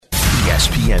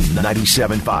ESPN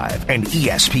 97.5 and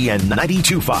ESPN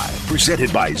 92.5.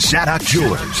 Presented by Zadok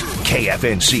Jewelers.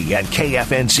 KFNC and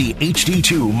KFNC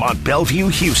HD2 Mont Bellevue,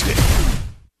 Houston.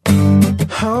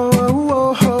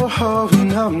 Oh,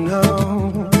 no,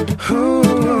 no.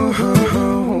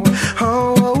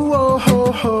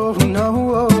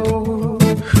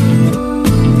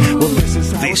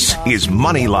 This is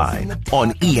Moneyline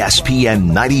on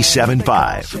ESPN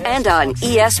 97.5. And on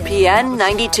ESPN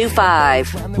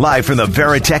 92.5. Live from the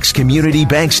Veritex Community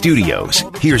Bank Studios,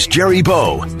 here's Jerry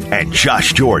Bow and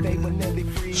Josh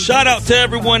Jordan. Shout out to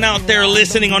everyone out there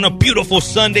listening on a beautiful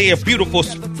Sunday, a beautiful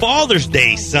Father's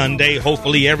Day Sunday.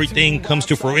 Hopefully everything comes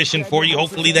to fruition for you.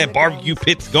 Hopefully that barbecue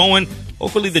pit's going.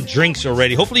 Hopefully the drinks are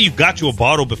ready. Hopefully you got you a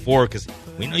bottle before, because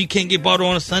we know you can't get bottle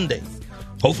on a Sunday.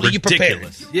 Hopefully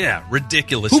ridiculous. You prepared. Yeah,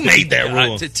 ridiculous. Who made that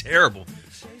rule? It's terrible.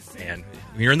 And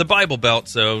you're in the Bible Belt,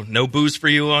 so no booze for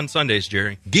you on Sundays,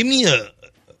 Jerry. Give me a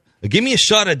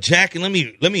shot of Jack and let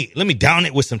me down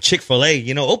it with some Chick-fil-A.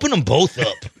 You know, open them both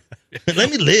up. Let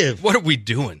me live. What are we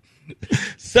doing?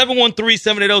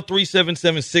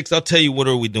 713-780-3776. I'll tell you what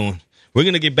are we doing. We're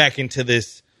going to get back into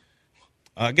this,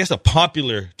 I guess, a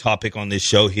popular topic on this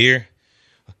show here.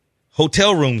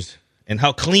 Hotel rooms and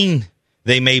how clean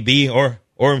they may be or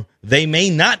they may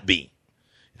not be.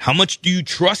 How much do you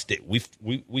trust it? We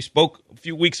spoke a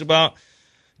few weeks about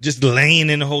just laying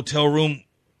in a hotel room,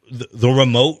 the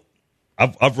remote.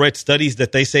 I've read studies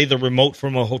that they say the remote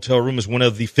from a hotel room is one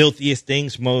of the filthiest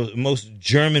things, most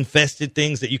germ-infested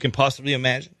things that you can possibly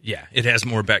imagine. Yeah, it has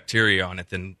more bacteria on it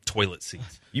than toilet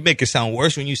seats. You make it sound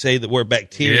worse when you say the word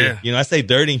bacteria. Yeah. You know, I say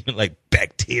dirty, like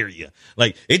bacteria.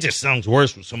 Like, it just sounds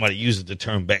worse when somebody uses the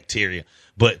term bacteria.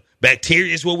 But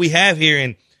bacteria is what we have here.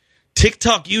 And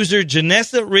TikTok user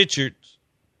Janessa Richards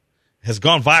has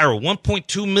gone viral.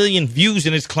 1.2 million views,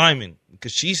 and it's climbing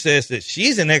because she says that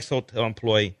she's an ex-hotel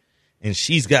employee and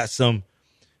she's got some,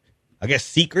 I guess,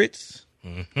 secrets.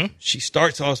 Mm-hmm. She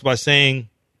starts off by saying,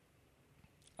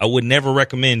 I would never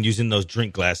recommend using those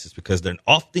drink glasses because they're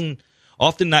often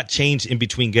not changed in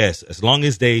between guests as long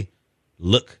as they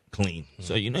look clean. Mm-hmm.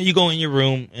 So, you know, you go in your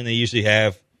room and they usually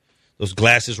have those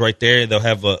glasses right there. They'll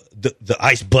have the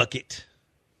ice bucket,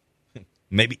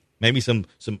 maybe some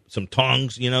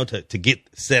tongs, you know, to get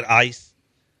set ice.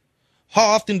 How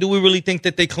often do we really think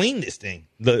that they clean this thing?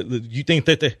 You think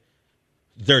that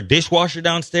their dishwasher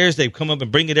downstairs, they come up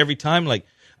and bring it every time? Like,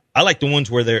 I like the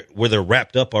ones where they're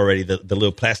wrapped up already, the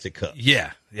little plastic cup.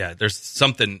 Yeah. There's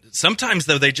something. Sometimes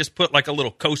though they just put like a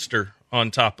little coaster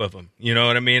on top of them. You know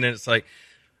what I mean? And it's like,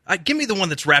 give me the one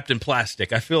that's wrapped in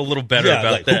plastic. I feel a little better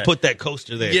about like, that. Who put that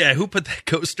coaster there? Yeah, who put that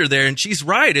coaster there? And she's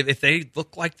right. If they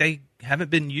look like they haven't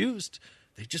been used,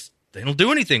 they don't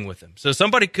do anything with them. So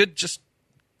somebody could just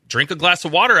drink a glass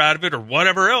of water out of it or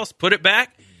whatever else, put it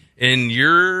back, and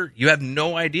you have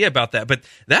no idea about that. But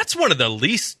that's one of the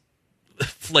least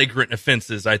flagrant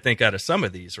offenses, I think, out of some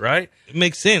of these, right? It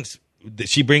makes sense.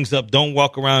 She brings up don't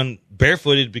walk around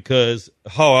barefooted because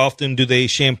how often do they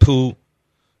shampoo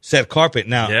set carpet?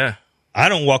 Now, yeah. I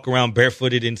don't walk around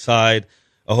barefooted inside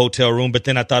a hotel room, but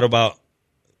then I thought about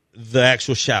the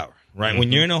actual shower, right? Mm-hmm.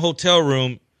 When you're in a hotel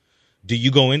room, do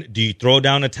you go in, do you throw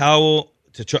down a towel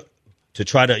to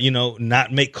try to, you know,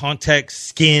 not make contact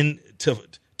skin to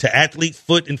athlete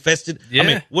foot infested? Yeah. I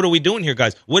mean, what are we doing here,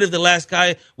 guys? What if the last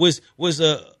guy was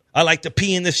I like to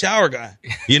pee in the shower guy,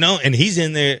 you know, and he's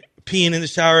in there peeing in the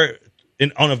shower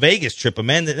on a Vegas trip.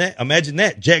 Imagine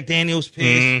that. Jack Daniels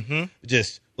piss. Mm-hmm.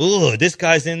 Just, this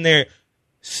guy's in there,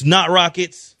 snot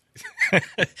rockets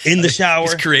in the shower.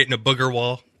 He's creating a booger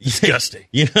wall. Disgusting.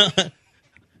 You know,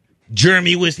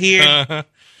 Jeremy was here. Uh-huh.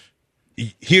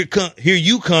 Here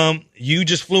you come. You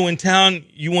just flew in town.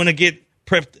 You want to get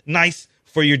prepped nice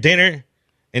for your dinner,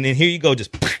 and then here you go,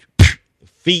 just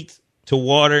feet to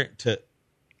water to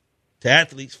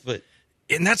athlete's foot.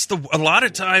 And that's a lot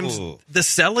of times the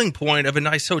selling point of a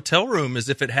nice hotel room is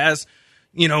if it has,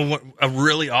 you know, a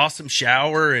really awesome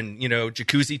shower and, you know,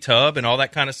 jacuzzi tub and all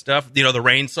that kind of stuff. You know, the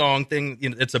rain song thing, you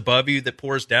know, it's above you that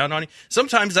pours down on you.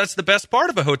 Sometimes that's the best part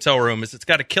of a hotel room is it's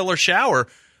got a killer shower.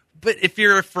 But if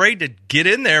you're afraid to get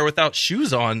in there without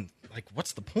shoes on, like,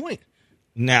 what's the point?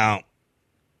 Now,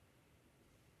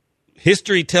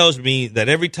 history tells me that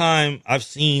every time I've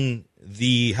seen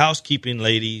the housekeeping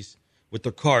ladies with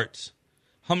their carts,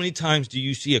 how many times do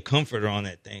you see a comforter on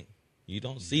that thing? You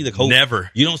don't see the whole.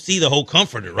 Never. You don't see the whole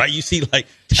comforter, right? You see like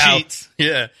sheets.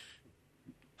 Yeah.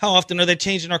 How often are they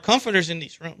changing our comforters in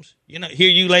these rooms? You know, here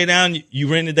you lay down.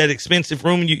 You rented that expensive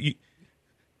room. You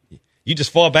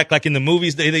just fall back like in the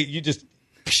movies.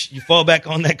 You fall back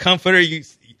on that comforter.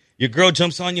 Your girl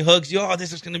jumps on you, hugs you. Oh,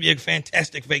 this is going to be a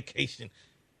fantastic vacation.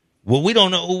 Well, we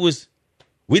don't know who was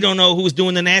We don't know who was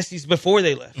doing the nasties before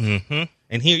they left. Mm-hmm.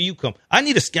 And here you come. I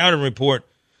need a scouting report.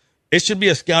 It should be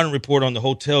a scouting report on the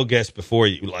hotel guests before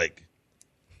you. Like,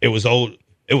 it was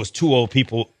 2 old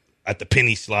people at the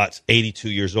penny slots, 82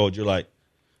 years old. You're like,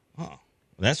 oh,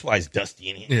 that's why it's dusty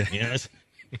in here. Yeah. You know?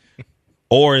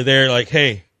 Or they're like,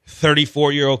 hey,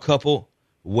 34-year-old couple,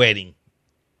 wedding.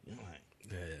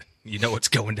 You know what's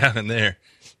going down in there.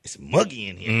 It's muggy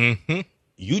in here. Mm-hmm.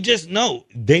 You just know.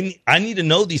 I need to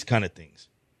know these kind of things,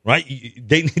 right?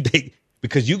 They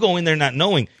because you go in there not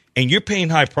knowing, and you're paying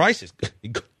high prices.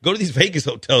 Go to these Vegas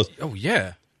hotels. Oh,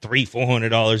 yeah.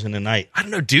 $300-$400 in a night. I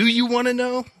don't know. Do you want to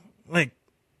know? Like,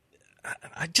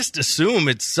 I just assume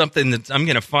it's something that I'm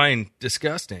going to find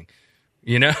disgusting.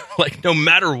 You know, like no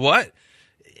matter what,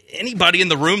 anybody in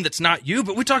the room that's not you.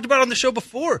 But we talked about it on the show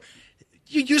before.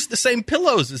 You use the same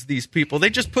pillows as these people. They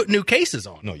just put new cases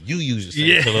on. No, you use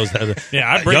the same pillows. Yeah,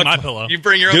 I bring my pillow. You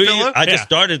bring your own pillow? I just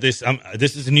started this.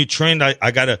 This is a new trend.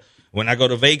 I got to, when I go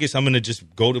to Vegas, I'm going to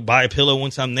just go to buy a pillow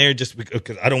once I'm there just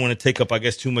because I don't want to take up, I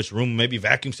guess, too much room. Maybe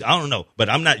vacuum. I don't know. But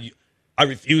I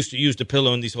refuse to use the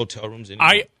pillow in these hotel rooms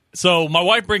anymore. So my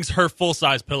wife brings her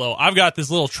full-size pillow. I've got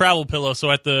this little travel pillow.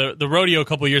 So at the rodeo a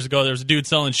couple years ago, there was a dude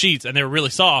selling sheets, and they were really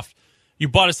soft. You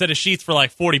bought a set of sheets for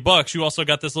like $40. You also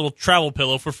got this little travel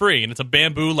pillow for free, and it's a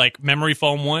bamboo, like, memory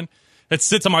foam one that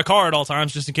sits in my car at all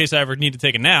times just in case I ever need to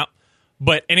take a nap.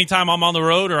 But anytime I'm on the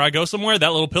road or I go somewhere,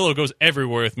 that little pillow goes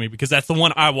everywhere with me because that's the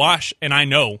one I wash and I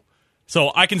know.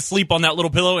 So I can sleep on that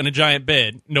little pillow in a giant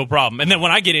bed, no problem. And then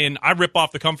when I get in, I rip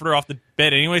off the comforter off the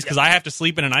bed anyways because I have to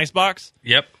sleep in an icebox.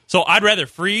 Yep. So I'd rather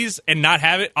freeze and not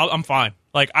have it. I'm fine.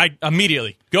 Like, I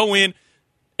immediately go in,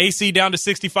 AC down to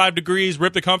 65 degrees,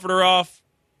 rip the comforter off,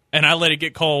 and I let it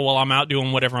get cold while I'm out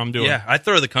doing whatever I'm doing. Yeah, I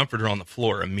throw the comforter on the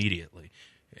floor immediately.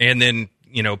 And then,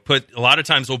 a lot of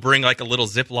times we'll bring like a little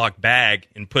Ziploc bag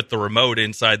and put the remote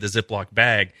inside the Ziploc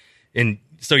bag, and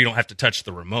so you don't have to touch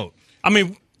the remote. I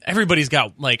mean, everybody's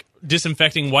got like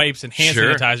disinfecting wipes and hand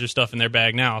sanitizer stuff in their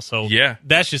bag now. So yeah,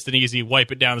 that's just an easy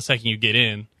wipe it down the second you get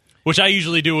in, which I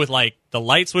usually do with like the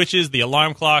light switches, the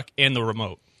alarm clock, and the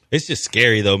remote. It's just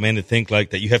scary though, man, to think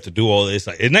like that you have to do all this.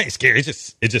 Like, it's not scary.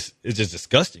 It's just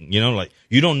disgusting. Like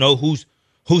you don't know who's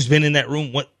been in that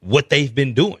room, what they've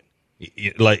been doing.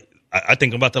 Like I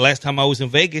think about the last time I was in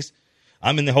Vegas.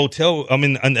 I'm in the hotel. I'm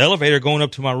in an elevator going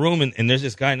up to my room, and there's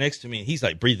this guy next to me, and he's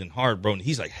like breathing hard, bro. And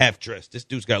he's like half dressed. This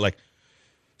dude's got like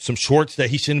some shorts that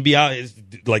he shouldn't be out. It's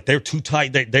like they're too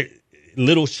tight. They're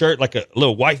little shirt, like a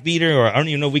little wife beater, or I don't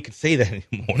even know if we can say that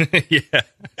anymore.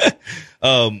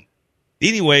 Yeah.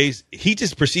 Anyways, he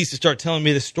just proceeds to start telling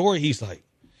me the story. He's like,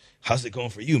 "How's it going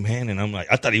for you, man?" And I'm like,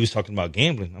 I thought he was talking about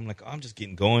gambling. I'm like, oh, I'm just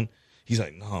getting going. He's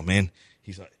like, no, man.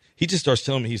 He's like, he just starts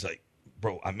telling me, he's like,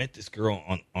 bro, I met this girl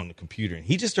on the computer. And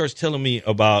he just starts telling me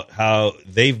about how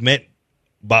they've met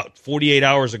about 48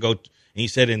 hours ago. And he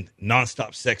said in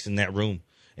nonstop sex in that room.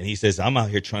 And he says, I'm out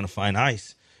here trying to find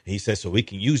ice. And he says, so we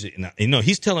can use it. And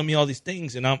he's telling me all these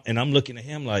things. And I'm looking at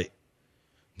him like,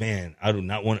 man, I would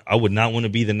not want to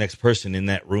be the next person in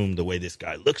that room the way this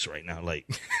guy looks right now. Like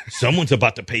someone's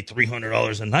about to pay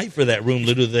 $300 a night for that room.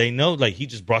 Little do they know, like he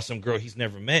just brought some girl he's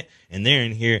never met. And they're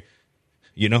in here,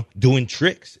 doing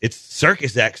tricks. It's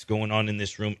circus acts going on in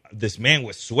this room. This man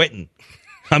was sweating.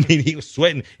 I mean, he was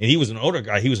sweating, and he was an older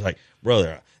guy. He was like,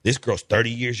 brother, this girl's 30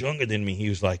 years younger than me. He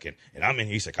was like, and I'm in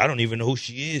here. He's like, I don't even know who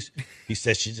she is. He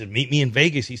said, she said, meet me in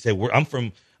Vegas. He said, I'm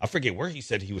from, I forget where he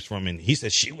said he was from. And he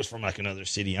said she was from like another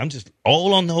city. I'm just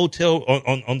all on the hotel,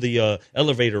 on the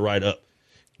elevator ride up.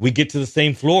 We get to the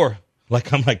same floor.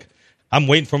 I'm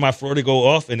waiting for my floor to go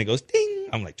off, and it goes, ding.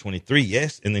 I'm like, 23,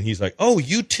 yes. And then he's like, oh,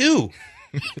 you too.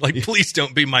 Like, please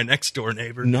don't be my next door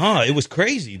neighbor. No, it was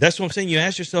crazy. That's what I'm saying. You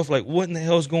ask yourself, like, what in the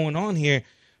hell is going on here?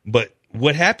 But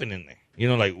what happened in there?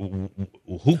 Like,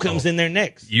 who comes in there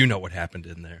next? You know what happened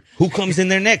in there. Who comes in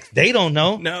there next? They don't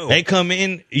know. No. They come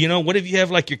in, what if you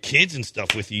have, like, your kids and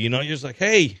stuff with you? You're just like,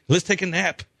 hey, let's take a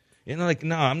nap. Like,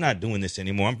 no, I'm not doing this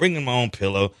anymore. I'm bringing my own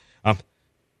pillow.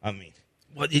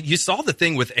 Well, you saw the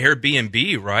thing with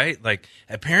Airbnb, right? Like,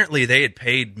 apparently they had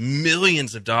paid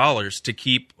millions of dollars to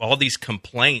keep all these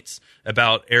complaints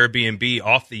about Airbnb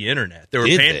off the internet.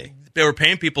 They were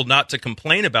paying people not to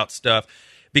complain about stuff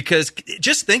because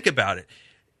just think about it.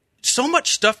 So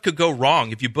much stuff could go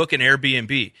wrong if you book an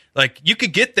Airbnb. Like, you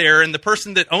could get there and the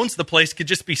person that owns the place could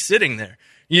just be sitting there.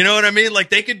 You know what I mean? Like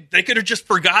they could have just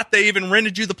forgot they even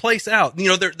rented you the place out.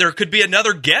 There could be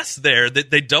another guest there that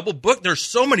they double booked. There's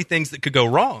so many things that could go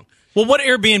wrong. Well, what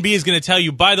Airbnb is going to tell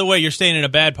you, by the way, you're staying in a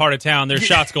bad part of town. There's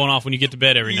shots going off when you get to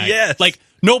bed every night. Yes. Like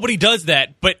nobody does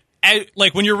that. But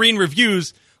like when you're reading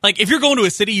reviews, like if you're going to a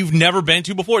city you've never been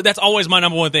to before, that's always my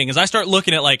number one thing is I start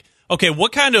looking at like, okay,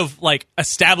 what kind of like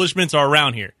establishments are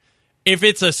around here? If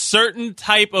it's a certain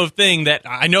type of thing that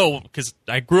I know because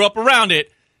I grew up around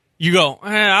it, you go,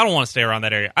 I don't want to stay around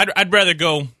that area. I'd rather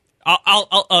go.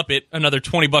 I'll up it another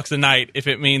 $20 a night if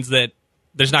it means that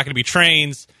there's not going to be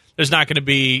trains. There's not going to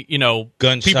be,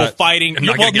 Gunshots. people fighting. I'm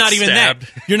not Well, gonna get not even stabbed.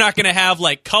 that. You're not going to have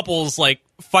like couples like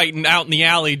fighting out in the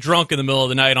alley drunk in the middle of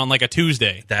the night on like a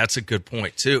Tuesday. That's a good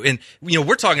point too. And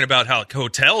we're talking about how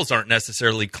hotels aren't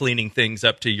necessarily cleaning things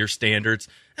up to your standards.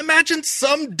 Imagine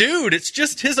some dude, it's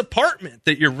just his apartment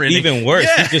that you're renting. Even worse,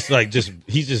 Yeah.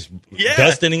 he's just Yeah.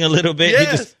 dusting a little bit.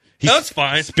 Yes. He's That's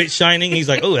fine. Spit shining. He's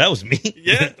like, oh, that was me.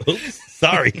 Yeah. Oops,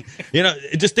 sorry.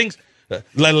 It just things.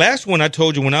 Like last one I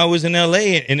told you when I was in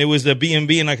L.A. and it was a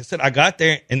B&B, and like I said, I got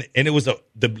there and it was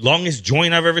the longest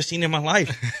joint I've ever seen in my life.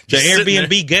 The Just sitting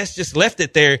Airbnb guest just left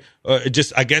it there,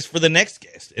 just I guess for the next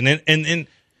guest, and then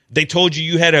they told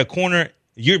you had a corner.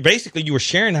 You were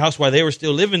sharing the house while they were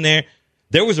still living there.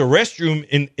 There was a restroom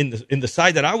in the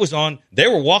side that I was on. They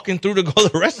were walking through to go to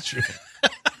the restroom.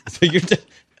 So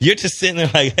you're just sitting there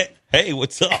like, hey,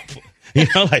 what's up?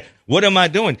 Like, what am I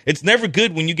doing? It's never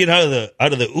good when you get out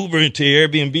of the Uber into your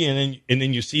Airbnb and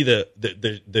then you see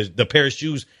the pair of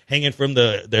shoes hanging from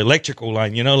the electrical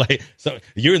line. Like, so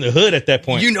you're in the hood at that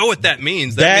point. You know what that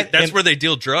means. That's where they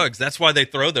deal drugs. That's why they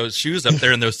throw those shoes up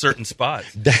there in those certain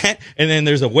spots. That, and then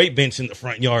there's a weight bench in the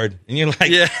front yard, and you're like,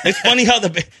 Yeah. It's funny how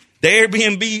the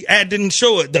Airbnb ad didn't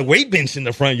show the weight bench in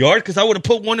the front yard because I would have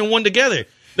put one and one together.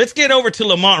 Let's get over to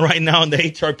Lamont right now on the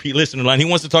HRP listener line. He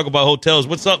wants to talk about hotels.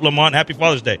 What's up, Lamont? Happy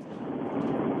Father's Day.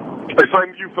 Hey,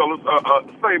 same to you, fellas.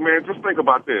 Say, man, just think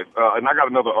about this. And I got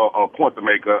another point to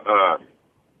make.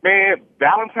 Man,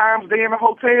 Valentine's Day in a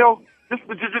hotel. Just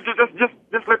let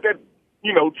that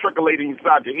trickle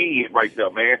inside your head right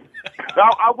there, man.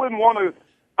 I wouldn't want to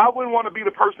be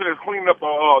the person that's cleaning up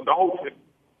the hotel.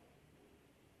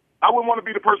 I wouldn't want to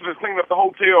be the person that's cleaning up the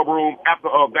hotel room after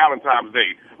Valentine's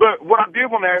Day. But what I did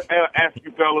want to ask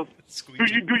you, fellas,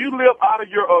 do you live out of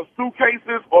your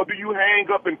suitcases, or do you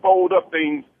hang up and fold up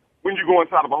things when you go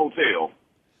inside of a hotel?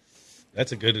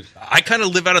 That's a good. I kind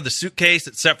of live out of the suitcase,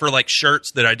 except for like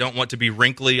shirts that I don't want to be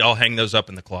wrinkly. I'll hang those up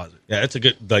in the closet. Yeah, that's a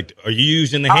good. Like, are you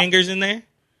using the hangers in there,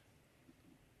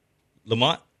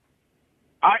 Lamont?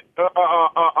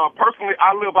 Personally,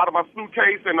 I live out of my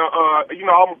suitcase, and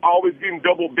I'm always getting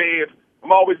double beds.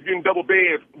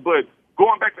 But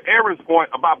going back to Aaron's point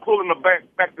about pulling the back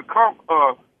the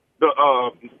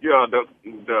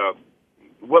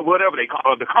whatever they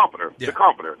call the comforter, Yeah. the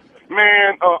comforter.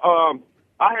 Man,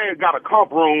 I had got a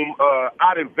comp room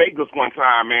out in Vegas one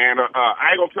time, man.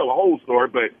 I ain't gonna tell the whole story,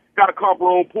 but got a comp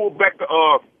room, pulled back the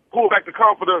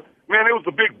comforter. Man, it was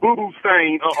a big boo-boo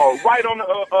stain right on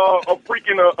the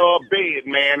freaking bed,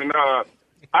 man. And I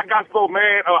got so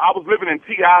mad. I was living in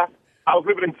T.I. I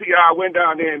went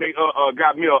down there and they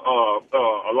got me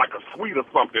like a suite or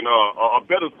something, a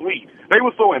better suite. They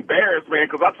were so embarrassed, man,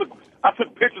 because I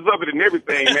took pictures of it and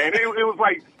everything, man. It was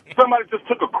like somebody just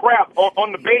took a crap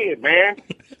on the bed, man.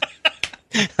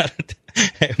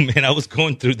 Man, I was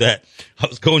going through that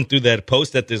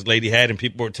post that this lady had, and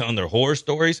people were telling their horror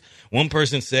stories. One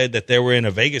person said that they were in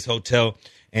a Vegas hotel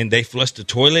and they flushed the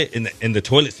toilet, and the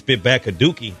toilet spit back a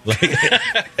dookie. Like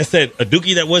I said, a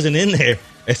dookie that wasn't in there.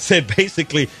 It said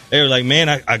basically they were like, man,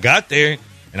 I got there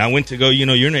and I went to go,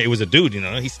 urinate. It was a dude,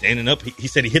 he's standing up. He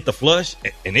said he hit the flush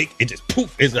and it just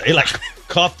poof. It like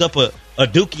coughed up a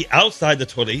dookie outside the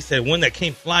toilet. He said one that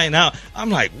came flying out. I'm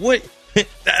like, what?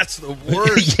 That's the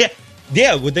worst.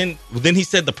 Yeah. Well, then he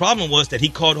said the problem was that he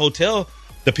called the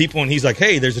people, and he's like,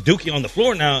 hey, there's a dookie on the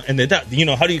floor now. And how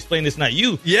do you explain it's not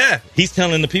you? Yeah. He's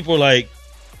telling the people, like,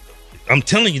 I'm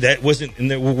telling you that wasn't,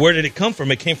 and where did it come from?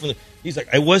 It came from he's like,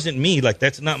 it wasn't me. Like,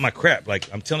 that's not my crap.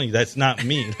 Like, I'm telling you, that's not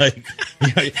me. Like,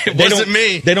 it wasn't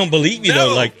me. They don't believe you, No.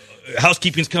 though. Like,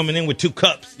 housekeeping's coming in with 2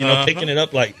 cups, picking it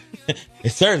up like,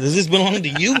 sir, does this belong to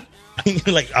you?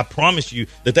 Like, I promise you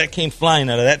that came flying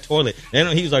out of that toilet.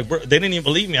 And he was like, bro, they didn't even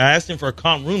believe me. I asked him for a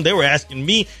comp room. They were asking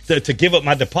me to give up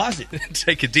my deposit.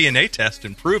 Take a DNA test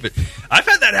and prove it. I've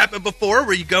had that happen before,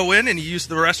 where you go in and you use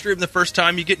the restroom the first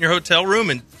time you get in your hotel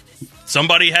room and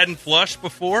somebody hadn't flushed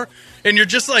before, and you're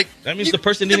just like, that means the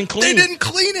person didn't clean it. They didn't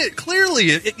clean it,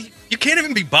 clearly. You can't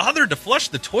even be bothered to flush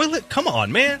the toilet? Come on,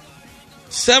 man.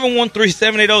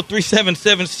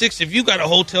 713-780-3776. If you got a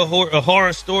hotel a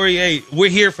horror story, hey, we're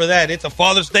here for that. It's a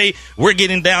Father's Day. We're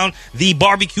getting down the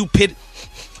barbecue pit.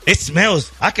 It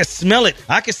smells. I can smell it.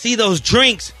 I can see those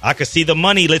drinks. I can see the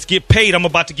money. Let's get paid. I'm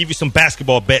about to give you some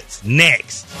basketball bets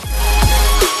next.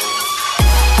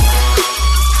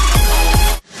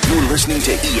 You're listening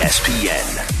to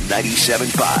ESPN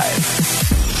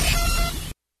 97.5.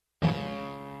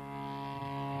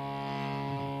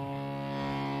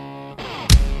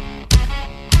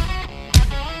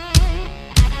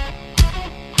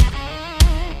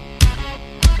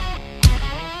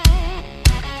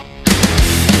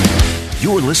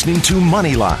 You're listening to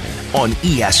Moneyline on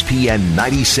ESPN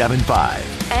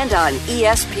 97.5. And on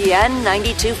ESPN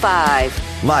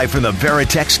 92.5. Live from the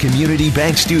Veritex Community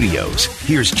Bank Studios,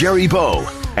 here's Jerry Bow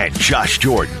and Josh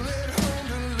Jordan.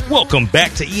 Welcome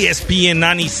back to ESPN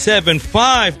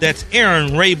 97.5. That's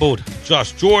Aaron Raybold,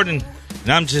 Josh Jordan, and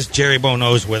I'm just Jerry Bow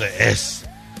knows with an S.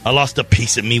 I lost a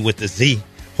piece of me with the Z.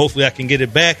 Hopefully I can get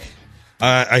it back.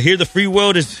 I hear the free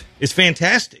world is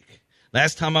fantastic.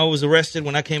 Last time I was arrested,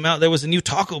 when I came out, there was a new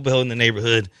Taco Bell in the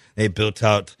neighborhood. They built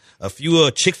out a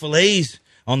few Chick-fil-A's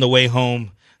on the way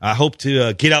home. I hope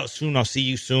to get out soon. I'll see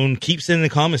you soon. Keep sending the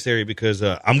commissary because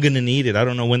I'm going to need it. I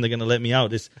don't know when they're going to let me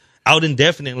out. It's out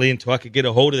indefinitely until I could get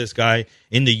a hold of this guy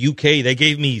in the UK. They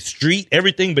gave me street,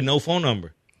 everything, but no phone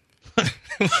number.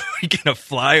 You going to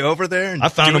fly over there? And I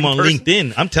found him on person?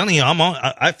 LinkedIn. I'm telling you, I'm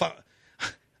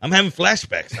having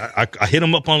flashbacks. I hit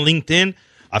him up on LinkedIn.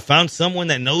 I found someone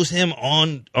that knows him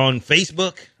on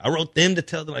Facebook. I wrote them to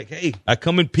tell them, like, hey, I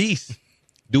come in peace.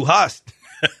 Du hast.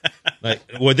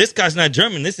 Well, this guy's not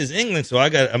German. This is England. So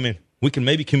we can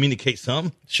maybe communicate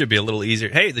some. Should be a little easier.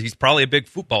 Hey, he's probably a big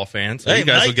football fan, so you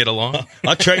guys will get along.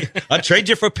 I'll trade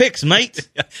you for picks, mate.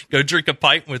 Go drink a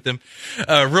pint with him.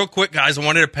 Real quick, guys, I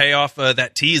wanted to pay off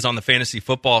that tease on the fantasy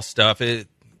football stuff.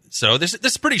 So this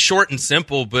is pretty short and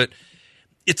simple, but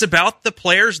it's about the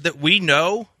players that we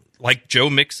know, like Joe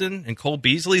Mixon and Cole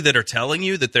Beasley, that are telling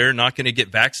you that they're not going to get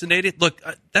vaccinated. Look,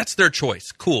 that's their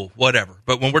choice. Cool, whatever.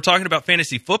 But when we're talking about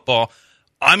fantasy football,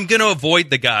 I'm going to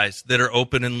avoid the guys that are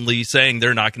openly saying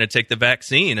they're not going to take the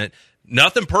vaccine.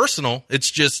 Nothing personal. It's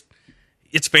just,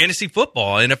 it's fantasy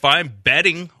football. And if I'm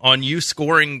betting on you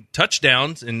scoring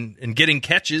touchdowns and getting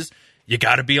catches, you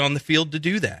got to be on the field to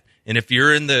do that. And if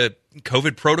you're in the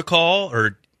COVID protocol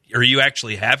or you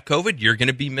actually have COVID, you're going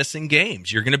to be missing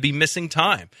games. You're going to be missing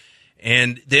time.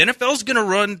 And the NFL is going to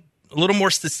run a little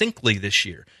more succinctly this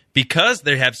year because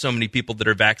they have so many people that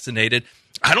are vaccinated.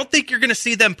 I don't think you're going to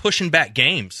see them pushing back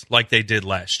games like they did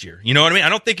last year. You know what I mean? I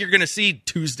don't think you're going to see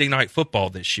Tuesday Night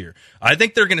Football this year. I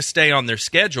think they're going to stay on their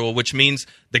schedule, which means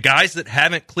the guys that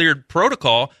haven't cleared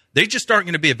protocol, they just aren't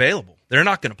going to be available. They're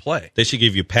not going to play. They should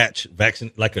give you patch vaccine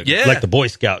like the Boy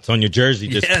Scouts on your jersey.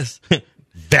 Just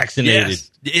vaccinated.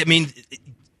 Yes. I mean,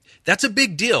 that's a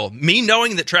big deal. Me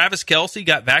knowing that Travis Kelce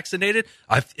got vaccinated,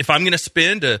 if I'm going to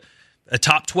spend a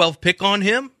top 12 pick on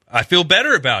him, I feel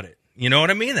better about it. You know what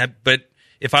I mean? But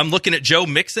if I'm looking at Joe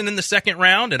Mixon in the second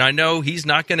round and I know he's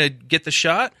not going to get the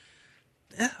shot,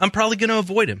 I'm probably going to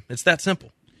avoid him. It's that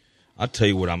simple. I'll tell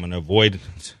you what I'm going to avoid.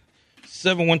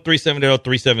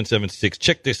 713-780-3776.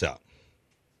 Check this out.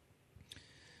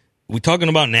 We're talking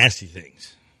about nasty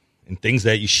things and things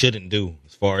that you shouldn't do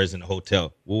as far as in a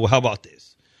hotel. Well, how about this?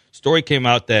 Story came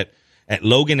out that at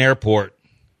Logan Airport,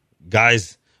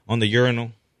 guys on the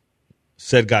urinal,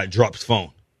 said guy drops phone.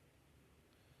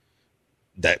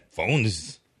 That phone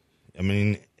is, I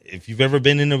mean, if you've ever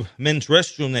been in a men's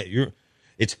restroom,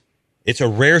 it's a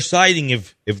rare sighting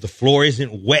if the floor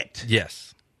isn't wet.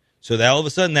 Yes. So that all of a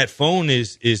sudden that phone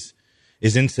is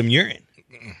in some urine.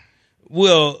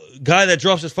 Well, guy that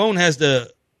drops his phone has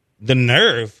the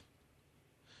nerve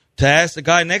to ask the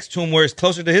guy next to him where it's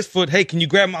closer to his foot, hey, can you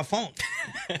grab my phone?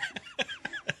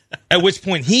 At which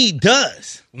point he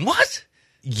does. What?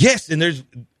 Yes, and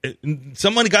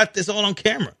somebody got this all on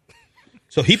camera.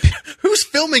 So who's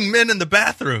filming men in the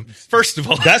bathroom? First of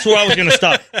all, that's where I was going to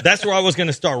stop. That's where I was going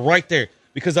to start right there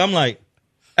because I'm like,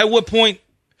 at what point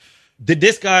did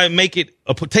this guy take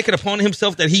it upon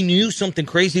himself that he knew something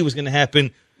crazy was going to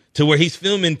happen to where he's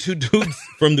filming two dudes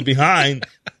from the behind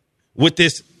with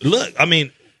this look? I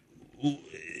mean,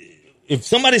 if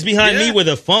somebody's behind me with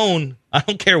a phone, I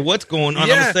don't care what's going on. I'm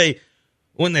going to say,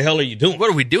 what the hell are you doing? What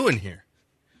are we doing here?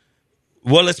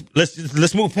 Well,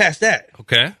 let's move past that.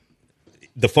 Okay.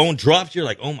 The phone drops. You're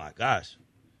like, oh my gosh.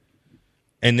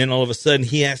 And then all of a sudden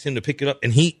he asks him to pick it up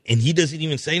and he doesn't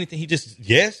even say anything. He just,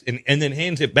 yes. And then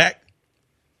hands it back.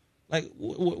 Like,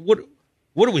 what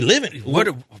are we living?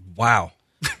 Wow.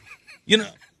 You know,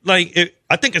 like,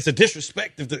 I think it's a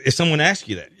disrespect if someone asks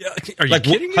you that. Are you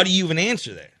kidding me? How do you even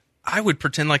answer that? I would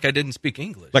pretend like I didn't speak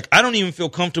English. Like, I don't even feel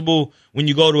comfortable when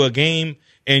you go to a game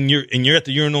and you're at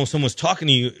the urinal and someone's talking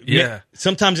to you. Yeah.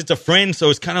 Sometimes it's a friend, so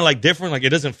it's kind of like different. Like, it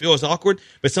doesn't feel as awkward.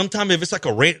 But sometimes if it's like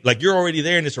you're already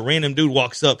there and it's a random dude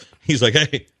walks up, he's like,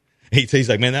 hey, he's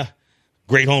like, man, that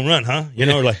great home run, huh? You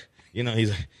know, like, you know, he's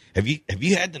like, have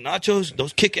you had the nachos,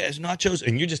 those kick-ass nachos?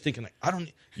 And you're just thinking like,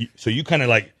 so you kind of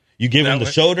like, you give him the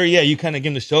shoulder. Yeah, you kind of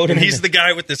give him the shoulder. And he's the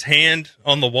guy with his hand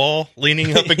on the wall,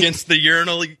 leaning up against the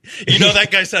urinal. You know that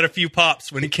guy's had a few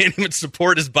pops when he can't even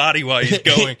support his body while he's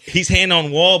going. He's hand on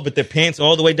wall, but the pants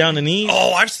all the way down the knees.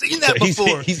 Oh, I've seen that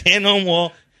before. He's hand on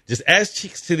wall, just ass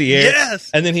cheeks to the air.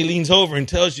 Yes. And then he leans over and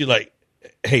tells you, like,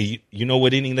 hey, you know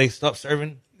what inning they stopped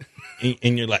serving?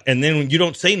 And you're like, and then when you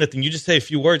don't say nothing, you just say a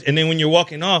few words. And then when you're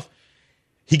walking off,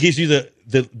 he gives you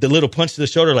the little punch to the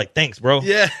shoulder, like, thanks, bro.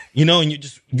 Yeah. You know, and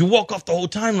you walk off the whole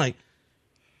time like,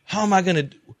 how am I gonna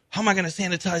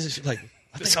sanitize this? Like,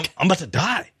 I think I'm about to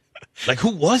die. Like, who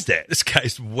was that? This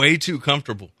guy's way too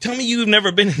comfortable. Tell me you've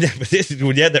never been in that position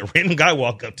when you had that random guy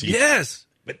walk up to you. Yes.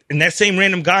 And that same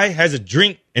random guy has a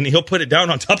drink and he'll put it down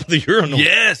on top of the urinal.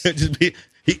 Yes.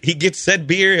 He gets said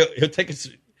beer. He'll take it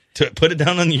to put it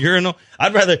down on the urinal.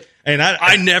 I'd rather, and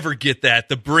I never get that.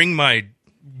 To bring my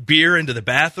beer into the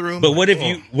bathroom. But what if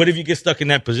you get stuck in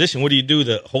that position? What do you do?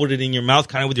 To hold it in your mouth,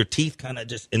 kind of with your teeth, kind of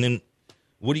just, and then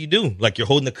what do you do? Like you're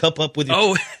holding the cup up with your.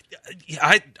 Oh,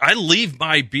 I leave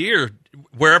my beer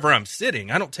wherever I'm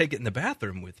sitting. I don't take it in the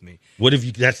bathroom with me. What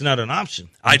if that's not an option?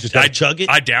 I just gotta chug it.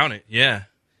 I down it. Yeah.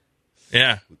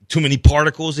 Yeah. Too many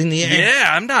particles in the air. Yeah,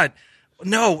 I'm not.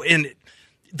 No, and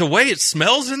the way it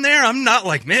smells in there, I'm not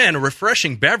like, man, a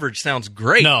refreshing beverage sounds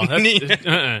great. No,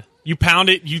 that's, you pound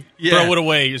it, you throw it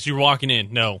away as you're walking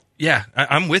in. No. Yeah,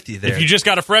 I'm with you there. If you just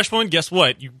got a fresh one, guess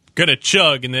what? You're going to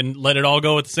chug and then let it all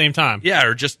go at the same time. Yeah,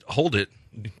 or just hold it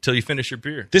until you finish your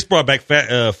beer. This brought back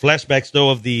flashbacks,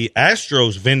 though, of the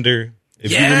Astros vendor.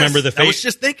 If you remember I was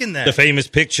just thinking that. The famous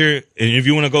picture, and if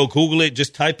you want to go Google it,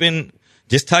 just type in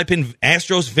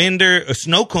Astros vendor, a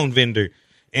snow cone vendor,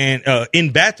 and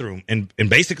in bathroom, and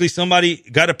basically somebody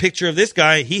got a picture of this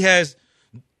guy.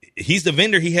 He's the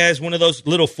vendor. He has one of those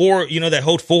little 4, that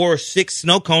hold 4 or 6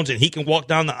 snow cones, and he can walk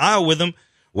down the aisle with them.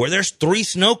 Where there's 3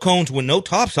 snow cones with no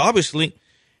tops, obviously,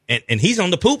 and he's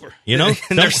on the pooper. And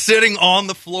they're sitting on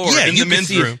the floor in the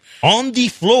men's room, on the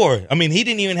floor. I mean, he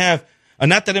didn't even have.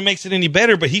 Not that it makes it any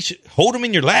better, but he should hold him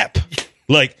in your lap.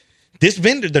 Like this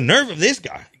vendor, the nerve of this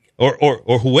guy.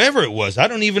 Or whoever it was. I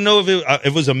don't even know if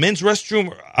it was a men's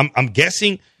restroom. I'm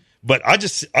guessing, but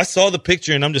I saw the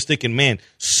picture and I'm just thinking, man,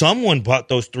 someone bought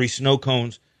those 3 snow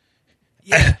cones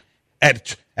at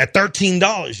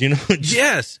 $13.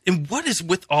 Yes, and what is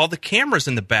with all the cameras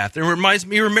in the bath? It reminds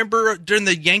me. Remember during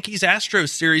the Yankees Astros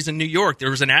series in New York,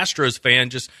 there was an Astros fan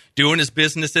just doing his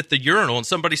business at the urinal, and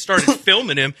somebody started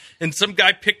filming him, and some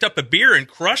guy picked up a beer and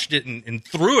crushed it and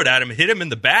threw it at him and hit him in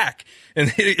the back. And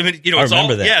I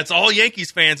remember that. Yeah, it's all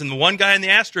Yankees fans and the one guy in the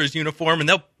Astros uniform, and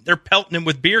they're pelting him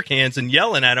with beer cans and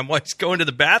yelling at him while he's going to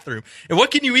the bathroom. And what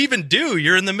can you even do?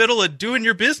 You're in the middle of doing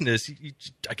your business.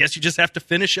 I guess you just have to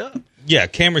finish up. Yeah,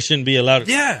 cameras shouldn't be allowed.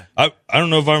 Yeah. I don't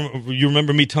know if you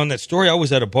remember me telling that story. I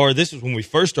was at a bar. This is when we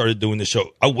first started doing the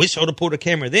show. I wish I would have pulled a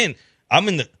camera then. I'm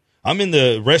in the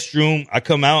restroom. I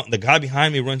come out, and the guy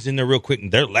behind me runs in there real quick,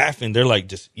 and they're laughing. They're like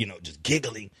just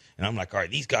giggling. And I'm like, all right,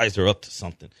 these guys are up to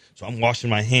something. So I'm washing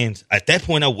my hands. At that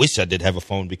point, I wish I did have a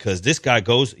phone because this guy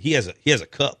goes, he has a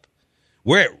cup.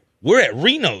 We're at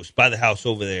Reno's by the house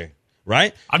over there,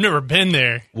 right? I've never been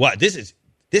there. What?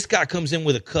 This guy comes in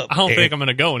with a cup. I don't think I'm going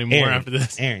to go anymore after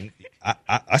this. Aaron,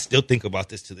 I still think about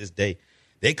this to this day.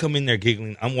 They come in there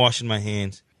giggling. I'm washing my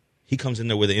hands. He comes in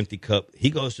there with an empty cup. He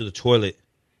goes to the toilet,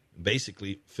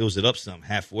 basically fills it up some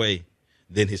halfway.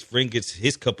 Then his friend gets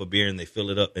his cup of beer and they fill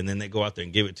it up, and then they go out there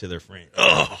and give it to their friend.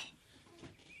 Ugh.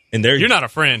 And you're not a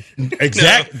friend.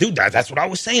 Exactly. No. Dude, that's what I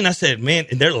was saying. I said, man,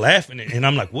 and they're laughing. And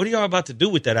I'm like, what are y'all about to do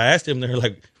with that? I asked them. They're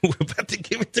like, we're about to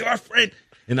give it to our friend.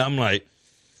 And I'm like,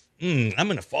 I'm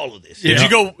going to follow this. Did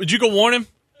you go warn him?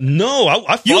 No.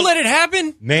 I you let it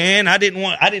happen? Man, I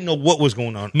didn't know what was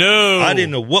going on. No. I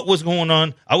didn't know what was going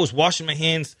on. I was washing my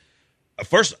hands.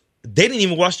 First, they didn't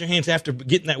even wash their hands after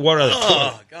getting that water out of the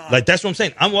toilet. God. Like, that's what I'm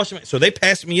saying. I'm washing my. So they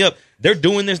passed me up. They're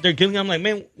doing this. They're giving. I'm like,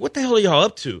 man, what the hell are y'all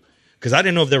up to? Because I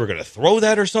didn't know if they were going to throw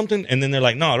that or something. And then they're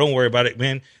like, no, don't worry about it,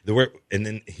 man. And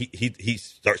then he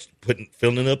starts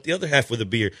filling up the other half with a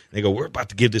beer. And they go, we're about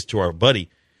to give this to our buddy.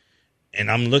 And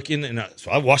I'm looking, and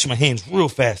so I wash my hands real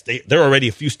fast. They're already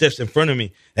a few steps in front of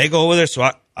me. They go over there, so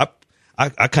I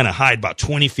kind of hide about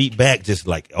 20 feet back, just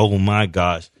like, oh my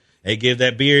gosh. They give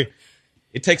that beer.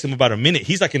 It takes him about a minute.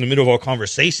 He's like in the middle of our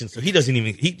conversation, so he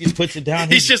just puts it down.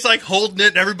 He's just like holding it,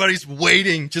 and everybody's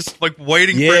waiting, just like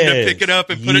waiting for him to pick it up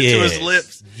and put it to his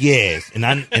lips. Yes, and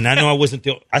I know I wasn't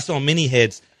the. I saw many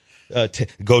heads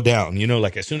go down.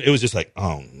 Like as soon it was just like,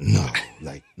 oh no,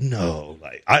 like no,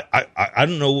 like I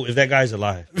don't know if that guy's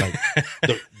alive. Like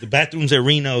the bathrooms at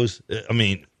Reno's. I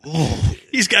mean,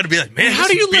 he's got to be like, man, how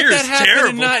do you let that happen terrible.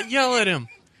 And not yell at him?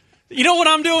 You know what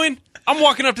I'm doing? I'm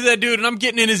walking up to that dude and I'm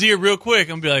getting in his ear real quick.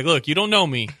 I'm be like, look, you don't know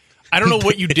me. I don't know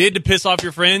what you did to piss off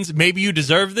your friends. Maybe you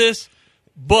deserve this,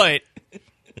 but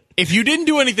if you didn't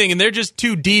do anything and they're just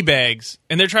 2 D-bags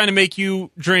and they're trying to make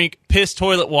you drink piss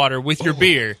toilet water with your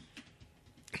beer,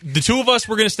 the two of us,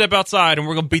 we're going to step outside and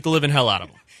we're going to beat the living hell out of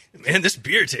them. Man, this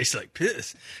beer tastes like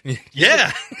piss.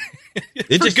 Yeah.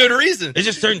 It's For good reason. It's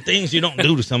just certain things you don't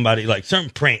do to somebody, like certain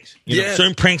pranks. You know,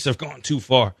 certain pranks have gone too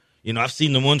far. You know, I've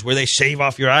seen the ones where they shave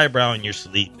off your eyebrow in your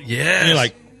sleep. Yeah. And you're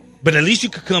like, but at least you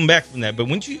could come back from that. But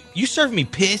when you serve me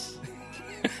piss.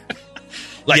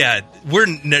 Like, yeah, we're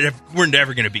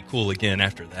never going to be cool again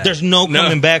after that. There's no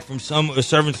coming back from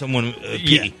serving someone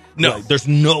pee. Yeah, no. Like, there's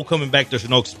no coming back. There's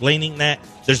no explaining that.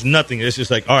 There's nothing. It's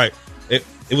just like, all right,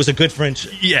 it was a good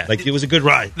friendship. Yeah. Like, it was a good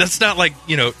ride. That's not like,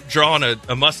 drawing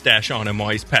a mustache on him while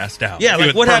he's passed out. Yeah, like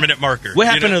with what permanent marker. What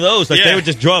happened to those? Like, they would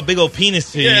just draw a big old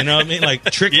penis to you, you know what I mean? Like,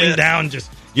 trickling down,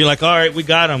 just, you're like, all right, we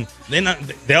got them. Then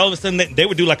they all of a sudden, they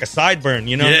would do like a sideburn,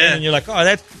 you know what I mean? And you're like,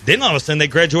 oh, then all of a sudden, they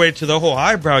graduated to the whole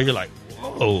eyebrow. You're like,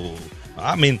 whoa.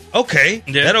 I mean, okay,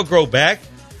 that'll grow back,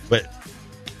 but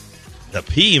the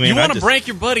pee, man. You want to prank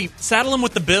your buddy? Saddle him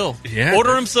with the bill. Yeah.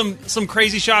 Order him some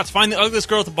crazy shots. Find the ugliest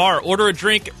girl at the bar. Order a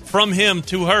drink from him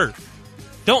to her.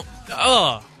 Don't.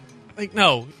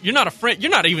 No, you're not a friend.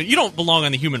 You're not even. You don't belong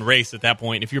on the human race at that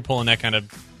point if you're pulling that kind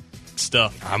of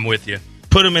stuff. I'm with you.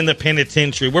 Put him in the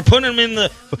penitentiary. We're putting him in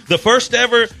the first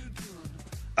ever,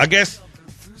 I guess,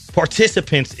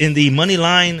 participants in the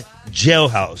Moneyline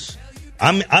jailhouse.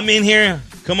 I'm in here.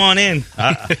 Come on in.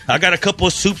 I got a couple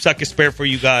of soups I can spare for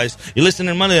you guys. You're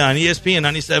listening to Moneyline, ESPN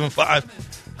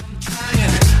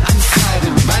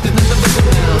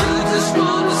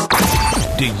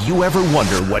 97.5. Do you ever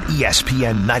wonder what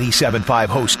ESPN 97.5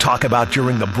 hosts talk about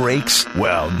during the breaks?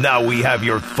 Well, now we have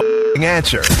your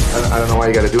answer. I don't know why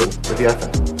you got to do it with the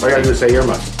FM. All you got to do is say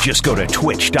earmuffs. Just go to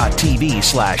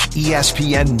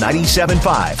twitch.tv/ESPN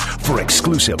 97.5 for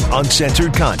exclusive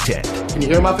uncensored content. Can you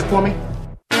earmuff it for me?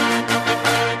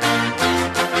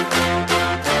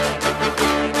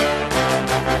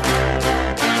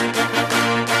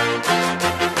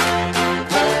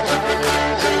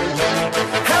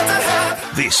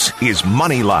 This is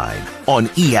Moneyline on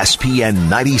ESPN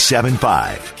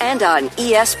 97.5. And on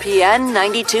ESPN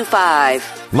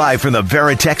 92.5. Live from the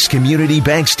Veritex Community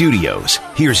Bank Studios,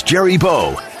 here's Jerry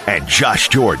Bow and Josh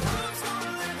Jordan.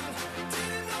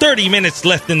 30 minutes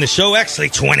left in the show, actually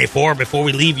 24 before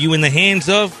we leave you in the hands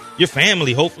of your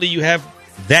family. Hopefully you have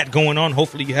that going on.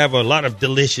 Hopefully you have a lot of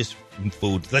delicious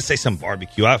food. Let's say some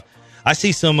barbecue. I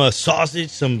see some sausage,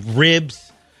 some ribs,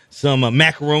 some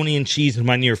macaroni and cheese in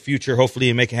my near future. Hopefully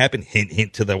it make it happen. Hint,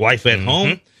 hint to the wife at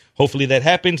home. Hopefully that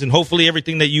happens, and hopefully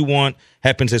everything that you want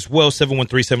happens as well.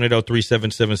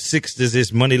 713-780-3776. This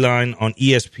is Moneyline on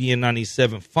ESPN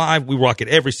 97.5. We rock it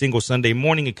every single Sunday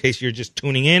morning. In case you're just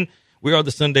tuning in, we are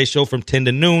the Sunday show from 10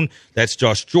 to noon. That's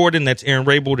Josh Jordan. That's Aaron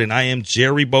Raybold, and I am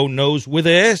Jerry Bow Nose with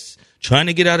an S. Trying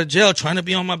to get out of jail, trying to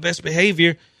be on my best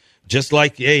behavior. Just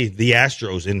like, the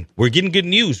Astros. And we're getting good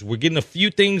news. We're getting a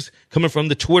few things coming from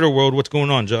the Twitter world. What's going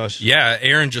on, Josh? Yeah,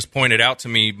 Aaron just pointed out to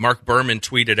me, Mark Berman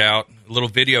tweeted out a little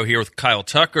video here with Kyle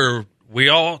Tucker. We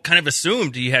all kind of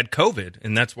assumed he had COVID,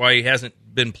 and that's why he hasn't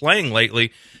been playing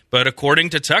lately. But according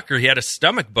to Tucker, he had a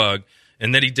stomach bug,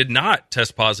 and that he did not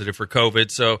test positive for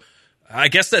COVID. So I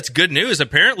guess that's good news.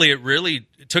 Apparently, it really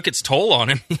took its toll on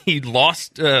him. He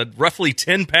lost roughly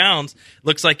 10 pounds.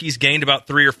 Looks like he's gained about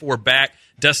 3 or 4 back.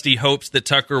 Dusty hopes that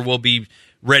Tucker will be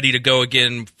ready to go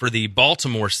again for the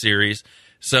Baltimore series.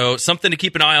 So something to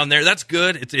keep an eye on there. That's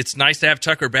good. It's nice to have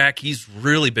Tucker back. He's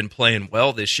really been playing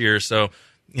well this year. So,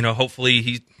 hopefully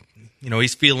he's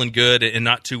feeling good and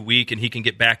not too weak, and he can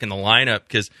get back in the lineup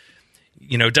because,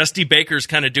 Dusty Baker's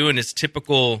kind of doing his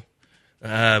typical,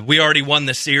 we already won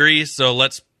the series, so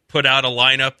let's put out a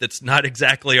lineup that's not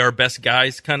exactly our best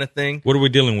guys kind of thing. What are we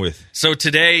dealing with? So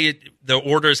today the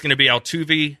order is going to be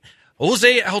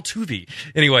Jose Altuve.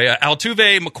 Anyway,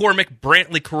 Altuve, McCormick,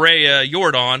 Brantley, Correa,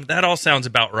 Yordan. That all sounds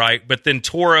about right. But then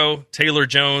Toro, Taylor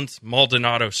Jones,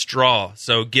 Maldonado, Straw.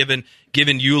 So giving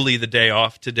Yuli the day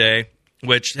off today,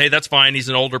 which, hey, that's fine. He's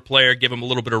an older player. Give him a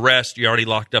little bit of rest. You already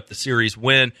locked up the series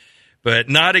win. But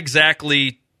not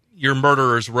exactly your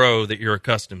murderer's row that you're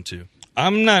accustomed to.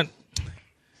 I'm not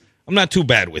too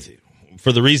bad with it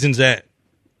for the reasons that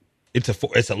it's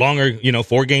a longer,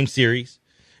 4-game series.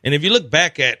 And if you look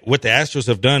back at what the Astros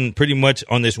have done pretty much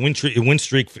on this win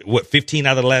streak, 15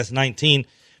 out of the last 19, if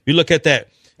you look at that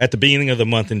at the beginning of the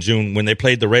month in June when they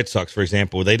played the Red Sox, for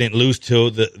example, they didn't lose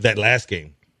till that last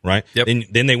game, right? Yep.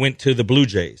 Then they went to the Blue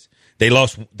Jays. They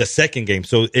lost the second game.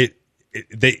 So they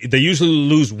usually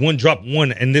lose drop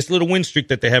one. And this little win streak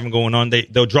that they have going on,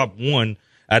 they'll drop one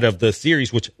out of the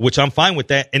series, which I'm fine with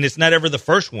that. And it's not ever the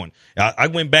first one. I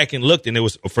went back and looked, and it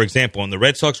was, for example, on the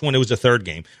Red Sox one, it was the third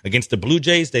game. Against the Blue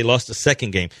Jays, they lost the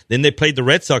second game. Then they played the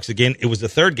Red Sox again. It was the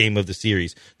third game of the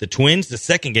series. The Twins, the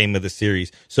second game of the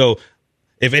series. So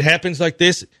if it happens like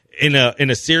this in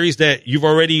a series that you've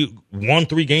already won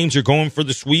 3 games, you're going for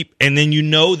the sweep, and then you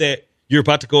know that you're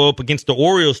about to go up against the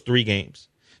Orioles 3 games.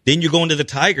 Then you're going to the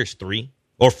Tigers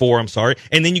 4,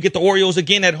 and then you get the Orioles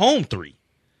again at home 3.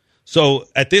 So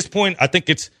at this point, I think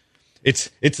it's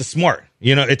a smart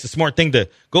thing to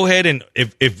go ahead and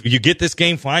if you get this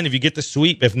game, fine. If you get the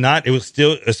sweep, if not, it was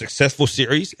still a successful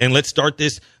series. And let's start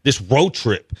this road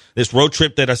trip. This road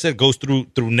trip that I said goes through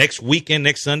next weekend,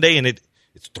 next Sunday, and it's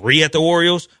 3 at the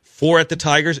Orioles, 4 at the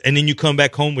Tigers, and then you come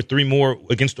back home with 3 more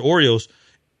against the Orioles.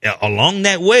 Along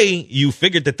that way, you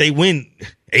figured that they win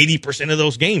 80% of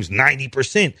those games,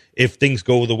 90% if things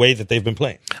go the way that they've been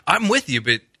playing. I'm with you,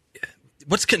 but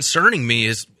what's concerning me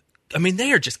is, I mean,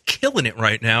 they are just killing it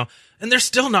right now, and they're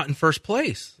still not in first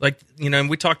place. Like, and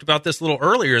we talked about this a little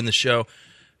earlier in the show.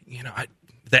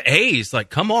 The A's, like,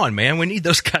 come on, man. We need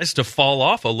those guys to fall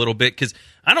off a little bit because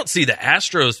I don't see the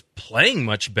Astros playing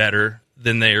much better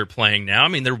than they are playing now. I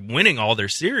mean, they're winning all their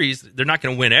series. They're not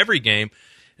going to win every game.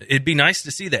 It'd be nice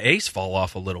to see the A's fall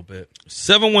off a little bit.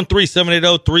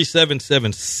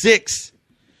 713-780-3776.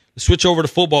 Switch over to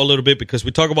football a little bit because we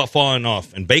talk about falling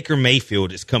off. And Baker Mayfield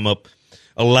has come up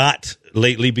a lot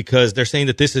lately because they're saying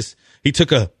that he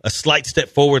took a slight step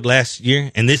forward last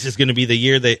year, and this is going to be the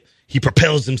year that he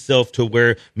propels himself to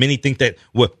where many think that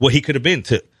what he could have been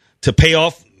to pay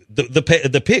off the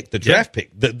pick, the draft pick,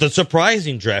 the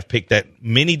surprising draft pick that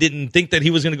many didn't think that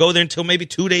he was going to go there until maybe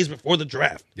 2 days before the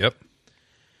draft. Yep.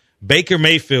 Baker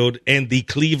Mayfield and the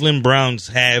Cleveland Browns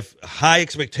have high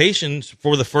expectations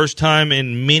for the first time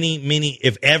in many,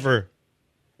 if ever,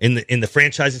 in the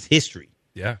franchise's history.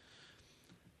 Yeah.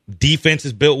 Defense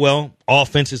is built well.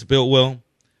 Offense is built well.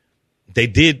 They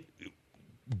did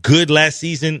good last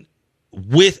season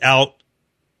without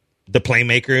the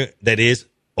playmaker that is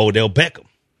Odell Beckham.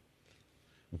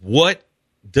 What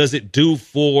does it do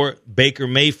for Baker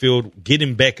Mayfield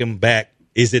getting Beckham back?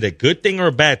 Is it a good thing or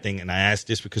a bad thing? And I ask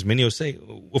this because many will say,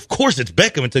 of course it's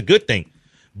Beckham. It's a good thing.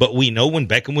 But we know when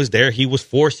Beckham was there, he was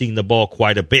forcing the ball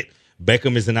quite a bit.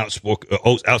 Beckham is an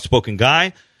outspoken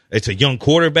guy. It's a young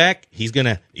quarterback. He's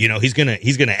gonna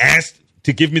ask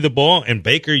to give me the ball. And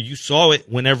Baker, you saw it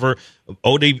whenever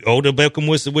Odell Beckham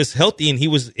was healthy and he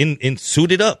was in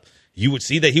suited up. You would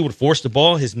see that he would force the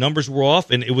ball. His numbers were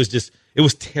off, and it was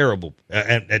terrible.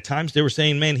 At times they were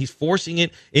saying, man, he's forcing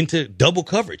it into double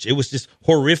coverage. It was just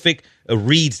horrific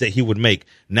reads that he would make.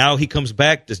 Now he comes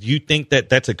back. Do you think that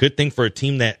that's a good thing for a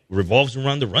team that revolves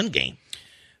around the run game?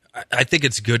 I think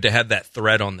it's good to have that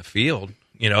threat on the field,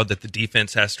 that the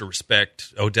defense has to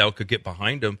respect. Odell could get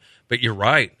behind him. But you're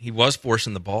right. He was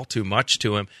forcing the ball too much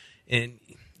to him. And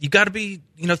you got to be,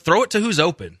 throw it to who's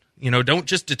open. Don't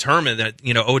just determine that,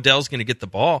 Odell's going to get the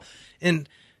ball. And,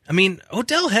 I mean,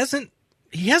 Odell hasn't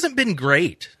been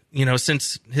great,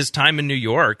 since his time in New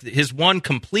York. His one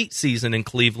complete season in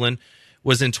Cleveland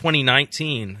was in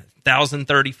 2019,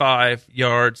 1,035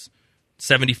 yards,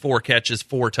 74 catches,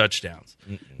 4 touchdowns.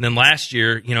 And then last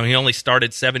year, he only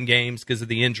started 7 games because of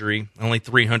the injury, only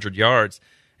 300 yards.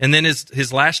 And then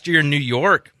his last year in New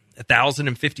York,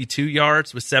 1,052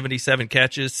 yards with 77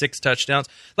 catches, 6 touchdowns.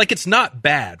 Like, it's not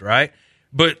bad, right?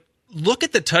 But look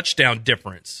at the touchdown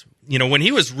difference. When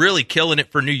he was really killing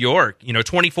it for New York,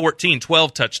 2014,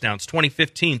 12 touchdowns,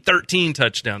 2015, 13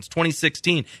 touchdowns,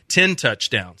 2016, 10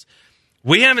 touchdowns.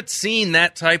 We haven't seen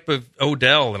that type of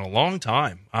Odell in a long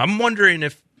time. I'm wondering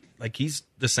if, he's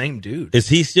the same dude. Is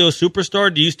he still a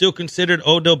superstar? Do you still consider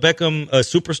Odell Beckham a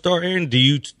superstar, Aaron? Do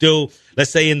you still,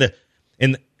 let's say in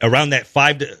around that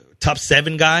 5 to top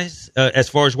 7 guys as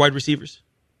far as wide receivers?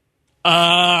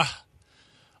 I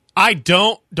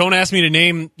don't ask me to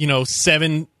name,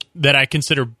 7 that I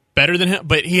consider better than him,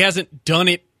 but he hasn't done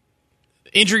it.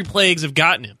 Injury plagues have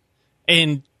gotten him.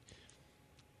 And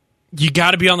you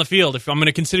got to be on the field. If I'm going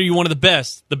to consider you one of the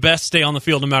best stay on the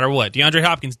field no matter what. DeAndre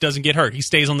Hopkins doesn't get hurt. He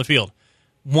stays on the field.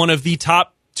 One of the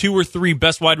top 2 or 3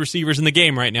 best wide receivers in the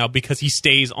game right now because he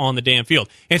stays on the damn field.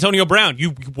 Antonio Brown,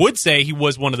 you would say he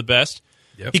was one of the best.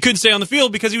 Yep. He couldn't stay on the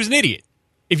field because he was an idiot.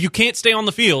 If you can't stay on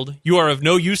the field, you are of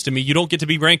no use to me. You don't get to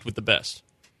be ranked with the best.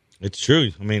 It's true.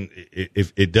 I mean,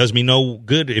 it does me no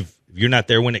good if you're not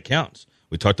there when it counts.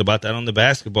 We talked about that on the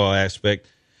basketball aspect.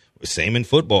 Same in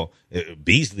football.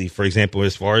 Beasley, for example,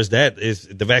 as far as that, is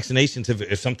the vaccinations.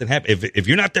 If something happens, if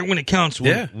you're not there when it counts,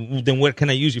 then what can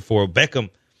I use you for?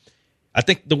 Beckham, I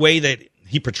think the way that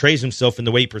he portrays himself and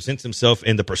the way he presents himself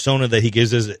and the persona that he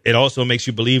gives us, it also makes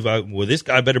you believe, well, this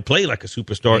guy better play like a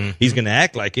superstar. Mm-hmm. He's going to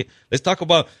act like it. Let's talk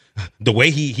about the way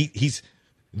he's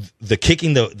the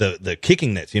kicking, the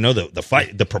kicking nets, the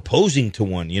fight, the proposing to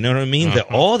one, you know what I mean?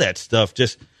 All that stuff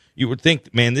just you would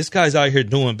think, man, this guy's out here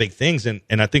doing big things. And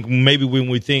I think maybe when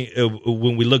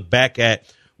we look back at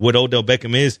what Odell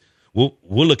Beckham is, we'll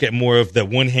look at more of the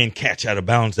one-hand catch out of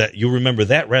bounds that you'll remember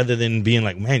that rather than being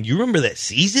like, man, you remember that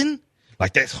season?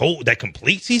 Like that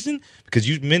complete season? Because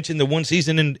you mentioned the one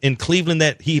season in Cleveland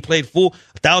that he played full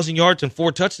 1,000 yards and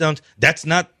 4 touchdowns. That's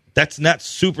not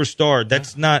superstar.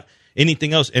 That's not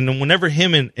anything else. And whenever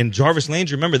him and Jarvis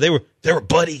Landry, remember, they were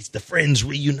buddies, the friends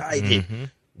reunited. Mm-hmm.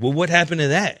 Well, what happened to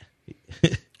that?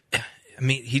 I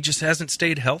mean, he just hasn't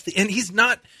stayed healthy. And he's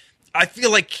not – I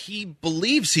feel like he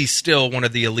believes he's still one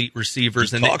of the elite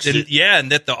receivers. And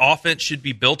that the offense should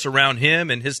be built around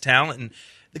him and his talent. And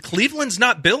the Cleveland's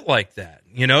not built like that.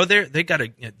 You know, they got a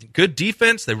good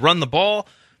defense. They run the ball.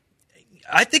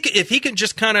 I think if he can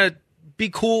just kind of be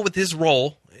cool with his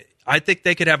role, I think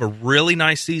they could have a really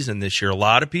nice season this year. A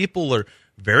lot of people are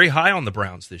very high on the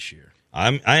Browns this year.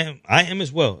 I am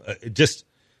as well. Just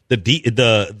the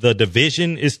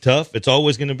division is tough. It's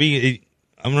always going to be.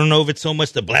 I don't know if it's so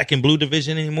much the black and blue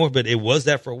division anymore, but it was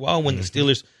that for a while when the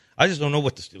Steelers. I just don't know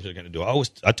what the Steelers are going to do.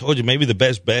 I told you maybe the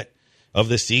best bet of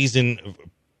the season,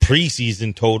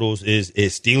 preseason totals is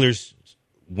Steelers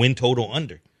win total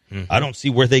under. Mm-hmm. I don't see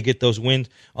where they get those wins.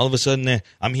 All of a sudden,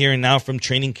 I'm hearing now from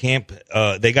training camp,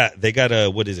 they got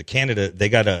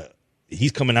Canada.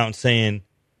 He's coming out and saying,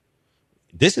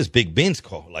 this is Big Ben's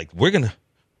call. Like,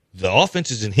 the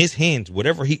offense is in his hands.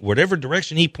 Whatever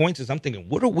direction he points us, I'm thinking,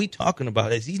 what are we talking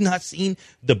about? Has he not seen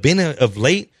the Ben of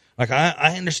late? Like,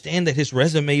 I understand that his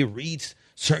resume reads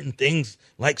certain things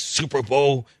like Super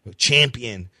Bowl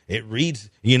champion. It reads,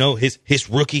 his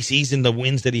rookie season, the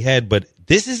wins that he had, but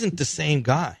this isn't the same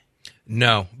guy.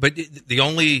 No, but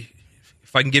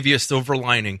if I can give you a silver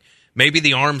lining, maybe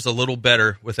the arm's a little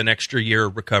better with an extra year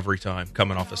of recovery time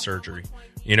coming off of surgery.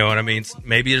 You know what I mean?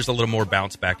 Maybe there's a little more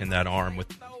bounce back in that arm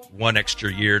with one extra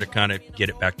year to kind of get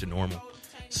it back to normal.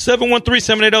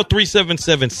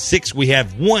 713-780-3776. We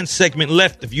have one segment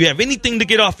left. If you have anything to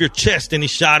get off your chest, any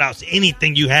shout-outs,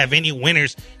 anything you have, any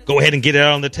winners, go ahead and get it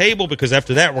out on the table, because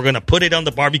after that, we're going to put it on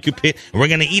the barbecue pit, and we're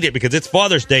going to eat it because it's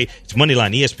Father's Day. It's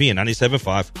Moneyline, ESPN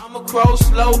 97.5. I'm a crow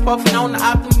slow, puffing on the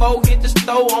Optimo, hit the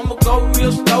stove. I'm going to go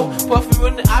real slow, puffing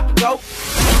on the Optimo.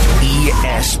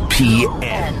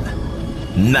 ESPN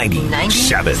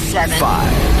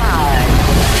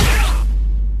 97.5.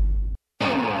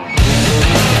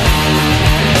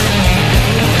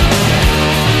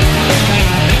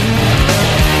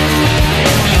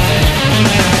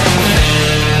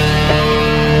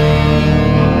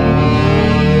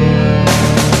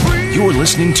 You're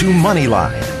listening to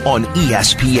Moneyline on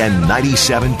ESPN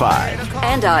 97.5.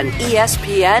 And on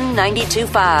ESPN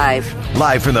 92.5.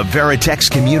 Live from the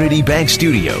Veritex Community Bank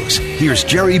Studios, here's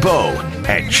Jerry Bow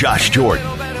and Josh Jordan.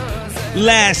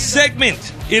 Last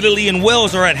segment. Italy and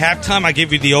Wales are at halftime. I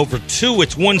give you the over 2.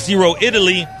 It's 1-0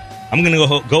 Italy. I'm going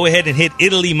to go ahead and hit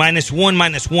Italy -1,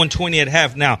 -120 at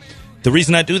half. Now, the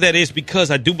reason I do that is because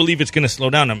I do believe it's going to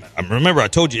slow down. Remember, I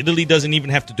told you, Italy doesn't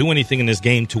even have to do anything in this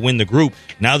game to win the group.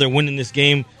 Now they're winning this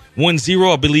game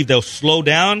 1-0. I believe they'll slow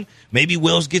down. Maybe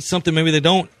Wales gets something. Maybe they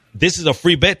don't. This is a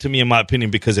free bet to me, in my opinion,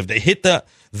 because if they hit the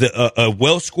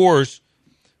Wales scores,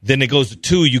 then it goes to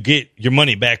 2. You get your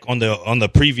money back on the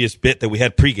previous bet that we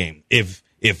had pregame. If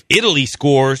Italy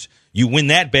scores, you win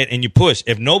that bet and you push.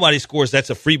 If nobody scores, that's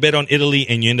a free bet on Italy,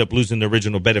 and you end up losing the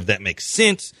original bet, if that makes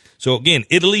sense. So, again,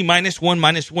 Italy -1,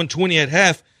 -120 at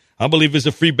half, I believe is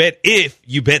a free bet if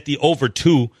you bet the over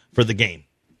 2 for the game.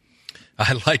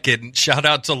 I like it. And shout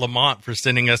out to Lamont for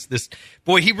sending us this.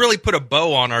 Boy, he really put a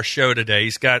bow on our show today.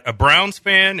 He's got a Browns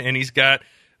fan, and he's got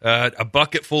a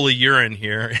bucket full of urine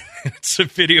here. It's a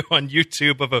video on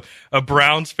YouTube of a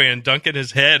Browns fan dunking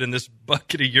his head in this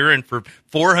bucket of urine for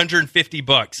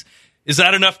 $450. Is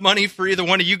that enough money for either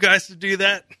one of you guys to do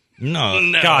that?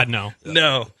 No. God, no.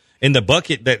 No. And the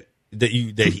bucket that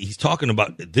he's talking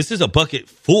about, this is a bucket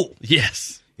full.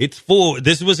 Yes. It's full.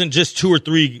 This wasn't just 2 or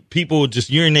 3 people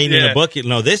just urinating in a bucket.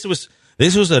 No, this was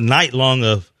a night long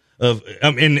of this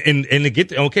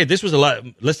was a lot.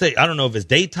 Let's say, I don't know if it's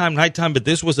daytime, nighttime, but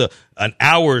this was an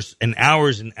hours and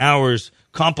hours and hours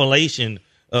compilation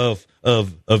of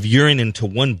urine into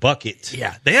one bucket.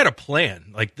 Yeah, they had a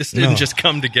plan. Like, this didn't just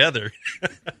come together.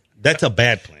 That's a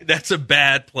bad plan. That's a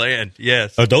bad plan.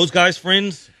 Yes. Are those guys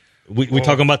friends? We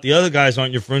talking about the other guys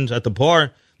aren't your friends at the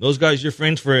bar. Those guys your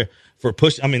friends for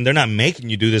push. I mean, they're not making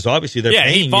you do this. Obviously, they're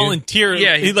paying he voluntarily.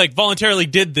 you. He voluntarily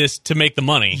did this to make the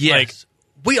money. Yes. Like,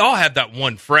 We all have that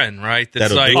one friend, right?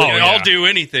 That's That'll like, do it. I'll do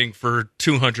anything for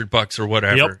 $200 or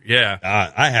whatever. Yep.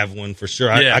 Yeah. I have one for sure.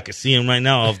 Yeah. I could see him right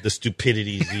now of the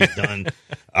stupidities he's done.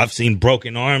 I've seen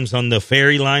broken arms on the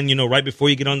ferry line, right before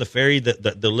you get on the ferry,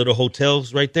 the little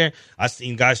hotels right there. I've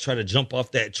seen guys try to jump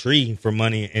off that tree for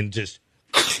money and just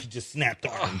snapped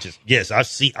off. And yes, I've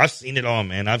seen it all,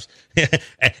 man.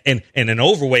 And an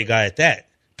overweight guy at that.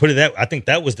 Put it that, I think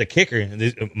that was the kicker.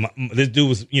 This dude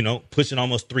was, pushing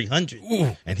almost 300.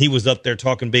 Ooh. And he was up there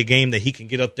talking big game that he can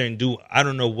get up there and do, I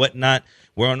don't know what not.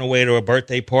 We're on the way to a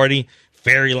birthday party.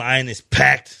 Ferry line is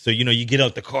packed. So, you get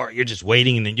out the car, you're just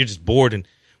waiting, and then you're just bored. And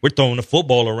we're throwing the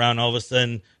football around. All of a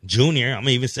sudden, Junior, I'm going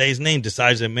to even say his name,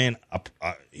 decides that, man,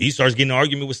 he starts getting an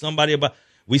argument with somebody about,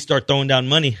 we start throwing down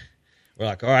money. We're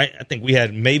like, all right, I think we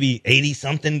had maybe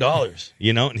 $80-something,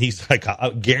 and he's like, I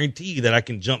guarantee you that I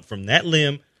can jump from that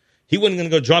limb. He wasn't going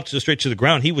to go drop straight to the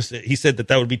ground. He said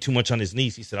that would be too much on his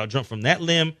knees. He said, I'll jump from that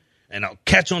limb and I'll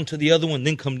catch onto the other one,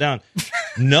 then come down.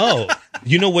 No.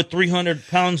 You know what 300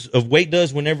 pounds of weight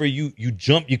does whenever you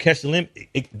jump, you catch the limb?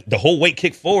 The whole weight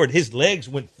kicked forward. His legs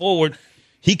went forward.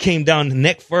 He came down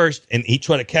neck first, and he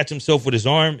tried to catch himself with his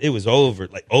arm. It was over.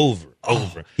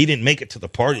 He didn't make it to the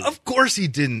party. Of course he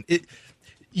didn't.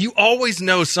 You always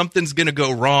know something's going to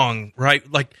go wrong, right?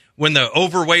 Like when the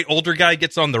overweight older guy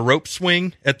gets on the rope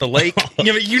swing at the lake,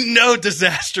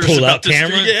 disaster is about to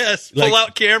camera? Yes, pull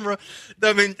out camera.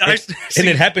 I mean, and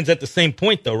it happens at the same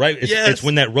point, though, right? It's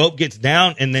when that rope gets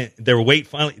down and then their weight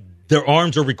finally, their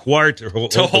arms are required to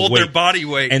hold their body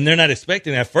weight. And they're not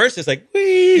expecting it. At first, it's like,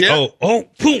 wee, boom.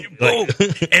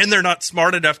 And they're not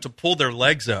smart enough to pull their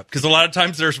legs up because a lot of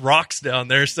times there's rocks down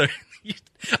there, so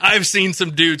I've seen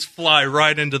some dudes fly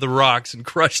right into the rocks and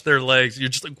crush their legs. You're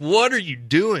just like, what are you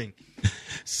doing?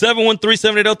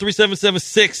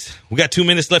 713-780-3776. We got 2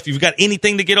 minutes left. If you've got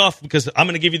anything to get off, because I'm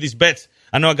going to give you these bets.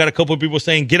 I know I got a couple of people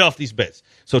saying, get off these bets.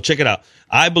 So check it out.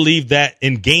 I believe that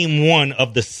in game 1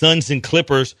 of the Suns and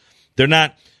Clippers,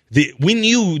 we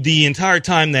knew the entire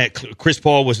time that Chris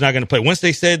Paul was not going to play. Once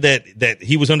they said that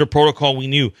he was under protocol, we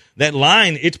knew that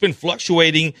line. It's been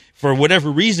fluctuating for whatever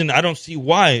reason. I don't see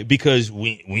why, because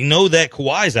we know that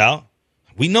Kawhi's out.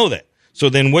 We know that. So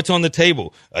then what's on the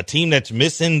table? A team that's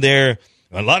missing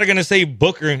a lot are going to say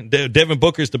Devin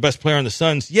Booker is the best player on the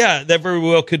Suns. Yeah, that very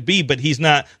well could be, but he's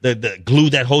not the glue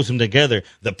that holds them together,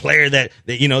 the player that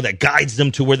guides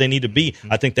them to where they need to be.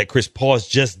 I think that Chris Paul is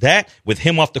just that. With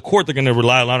him off the court, they're going to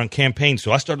rely a lot on Campaign.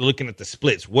 So I started looking at the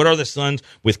splits. What are the Suns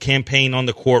with Campaign on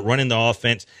the court, running the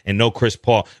offense, and no Chris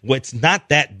Paul? Well, it's not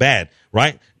that bad,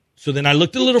 right? So then I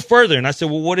looked a little further, and I said,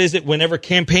 well, what is it whenever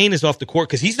Campaign is off the court?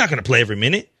 Because he's not going to play every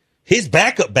minute. His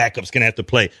backup's going to have to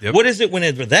play. Yep. What is it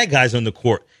whenever that guy's on the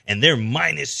court and they're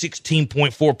minus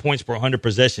 16.4 points per 100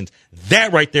 possessions?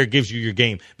 That right there gives you your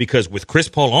game, because with Chris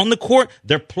Paul on the court,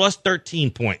 they're plus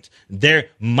 13 points. They're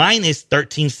minus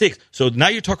 13.6. So now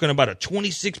you're talking about a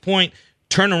 26-point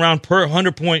turnaround per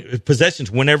 100-point possessions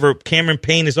whenever Cameron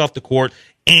Payne is off the court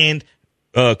and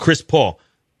Chris Paul.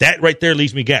 That right there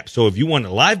leaves me gaps. So if you want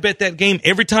to live bet that game,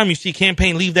 every time you see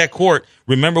Campaign leave that court,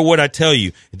 remember what I tell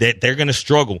you, that they're going to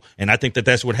struggle. And I think that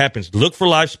that's what happens. Look for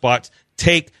live spots.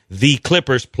 Take the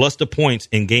Clippers plus the points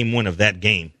in game 1 of that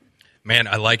game. Man,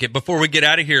 I like it. Before we get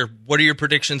out of here, what are your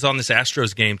predictions on this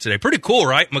Astros game today? Pretty cool,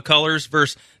 right? McCullers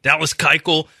versus Dallas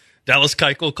Keuchel. Dallas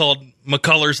Keuchel called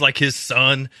McCullers like his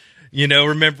son.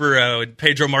 Remember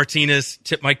Pedro Martinez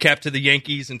tipped my cap to the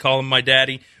Yankees and call him my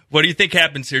daddy. What do you think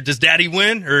happens here? Does Daddy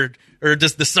win, or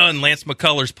does the son, Lance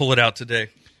McCullers, pull it out today?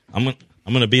 I'm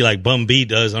going to be like Bum B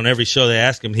does on every show they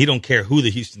ask him. He don't care who the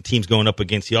Houston team's going up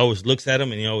against. He always looks at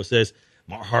them and he always says,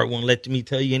 my heart won't let me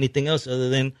tell you anything else other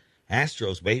than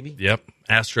Astros, baby. Yep,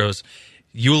 Astros.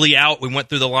 Yuli out. We went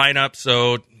through the lineup,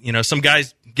 so some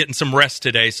guys getting some rest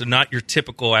today, so not your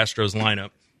typical Astros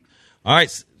lineup. All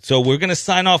right, so we're going to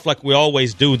sign off like we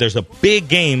always do. There's a big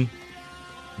game.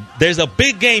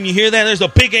 You hear that? There's a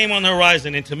big game on the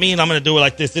horizon. And to me, and I'm going to do it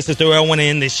like this. This is the way I want to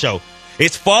end this show.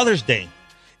 It's Father's Day.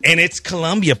 And it's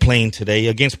Colombia playing today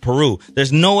against Peru.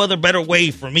 There's no other better way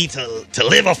for me to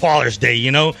live a Father's Day,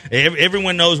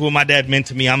 Everyone knows what my dad meant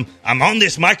to me. I'm on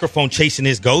this microphone chasing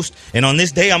his ghost, and on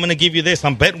this day I'm going to give you this.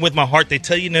 I'm betting with my heart. They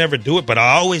tell you to never do it, but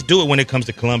I always do it when it comes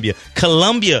to Colombia.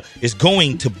 Colombia is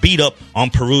going to beat up on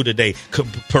Peru today.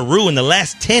 Peru in the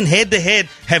last 10 head-to-head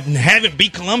haven't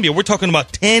beat Colombia. We're talking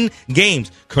about 10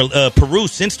 games. Peru,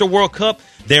 since the World Cup,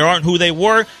 They aren't who they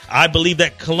were. I believe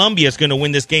that Colombia is going to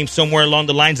win this game somewhere along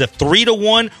the lines of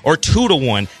 3-1 or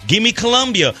 2-1. Give me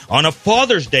Colombia on a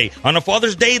Father's Day. On a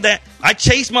Father's Day that I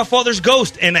chased my father's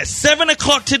ghost, and at 7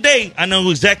 o'clock today, I know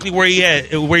exactly where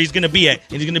he's going to be at.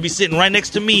 And he's going to be sitting right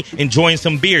next to me, enjoying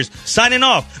some beers. Signing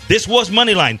off. This was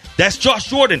Moneyline. That's Josh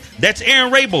Jordan. That's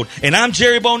Aaron Raybold. And I'm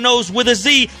Jerry Bonos with a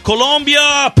Z.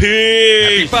 Colombia. Peace.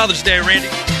 Happy Father's Day, Randy.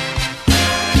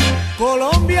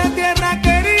 Colombia, tierra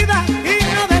querida,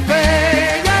 himno de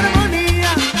fe y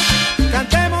armonía.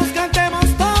 Cantemos, cantemos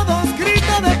todos,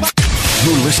 grito de paz.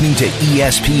 You're listening to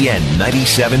ESPN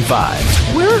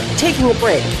 97.5. We're taking a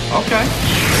break. Okay.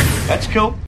 That's cool.